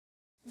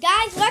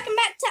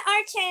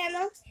our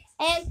channel.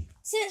 And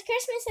since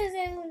Christmas is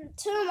in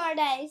 2 more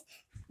days,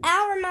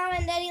 our mom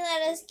and daddy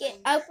let us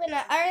open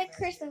an early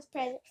Christmas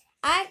present.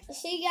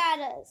 She got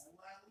us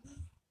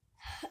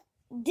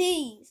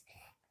these.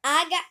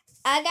 I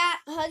got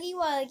Huggy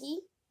Wuggy.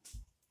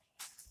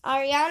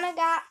 Ariana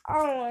got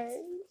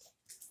orange.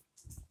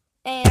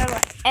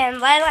 And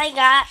Lele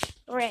got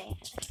red.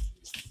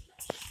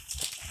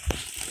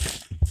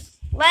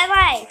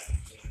 Lele.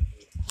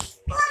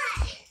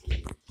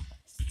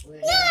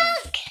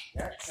 Look!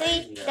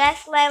 See,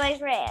 that's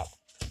Lele's red.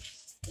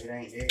 It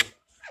ain't good.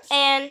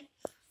 And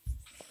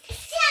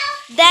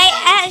they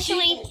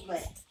actually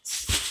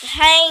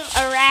hang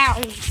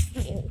around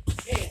you.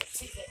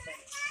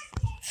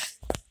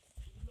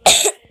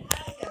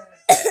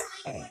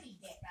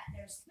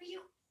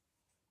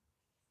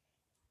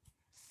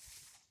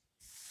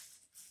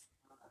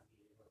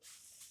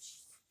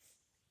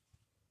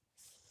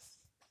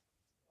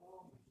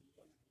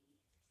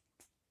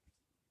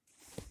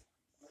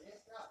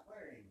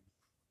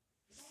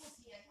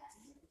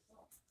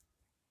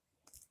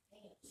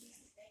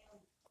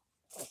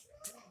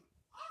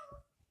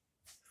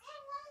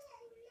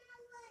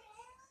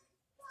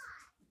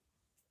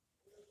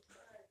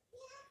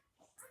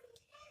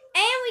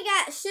 And we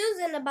got shoes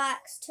in the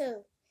box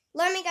too.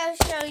 Let me go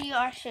show you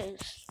our shoes.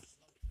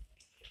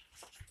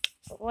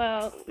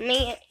 Well,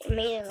 me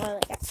and Lily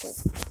got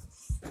shoes.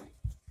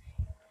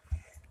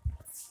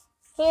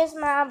 Here's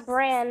my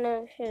brand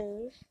new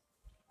shoes.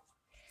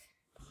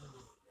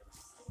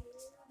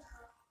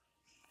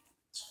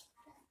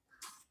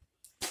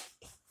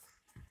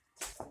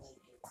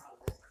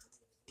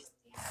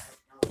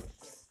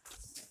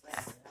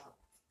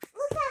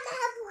 Look at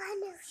my brand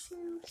new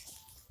shoes.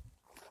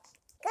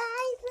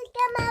 Guys, look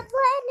at my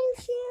brand new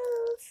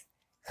shoes.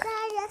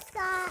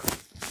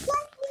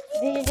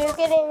 Did you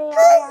get any?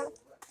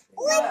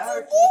 These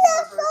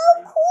are so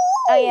cool.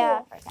 Oh yeah,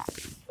 I forgot.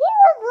 These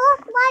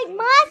look like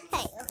my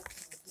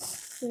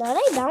pants. No,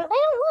 they don't. They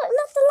don't look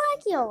nothing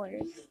like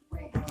yours.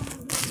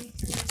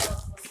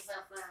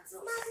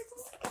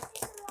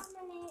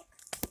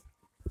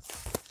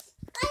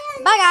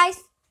 Bye, guys.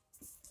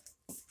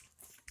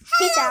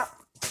 Peace out.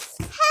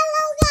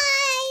 Hello,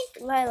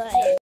 guys. Bye.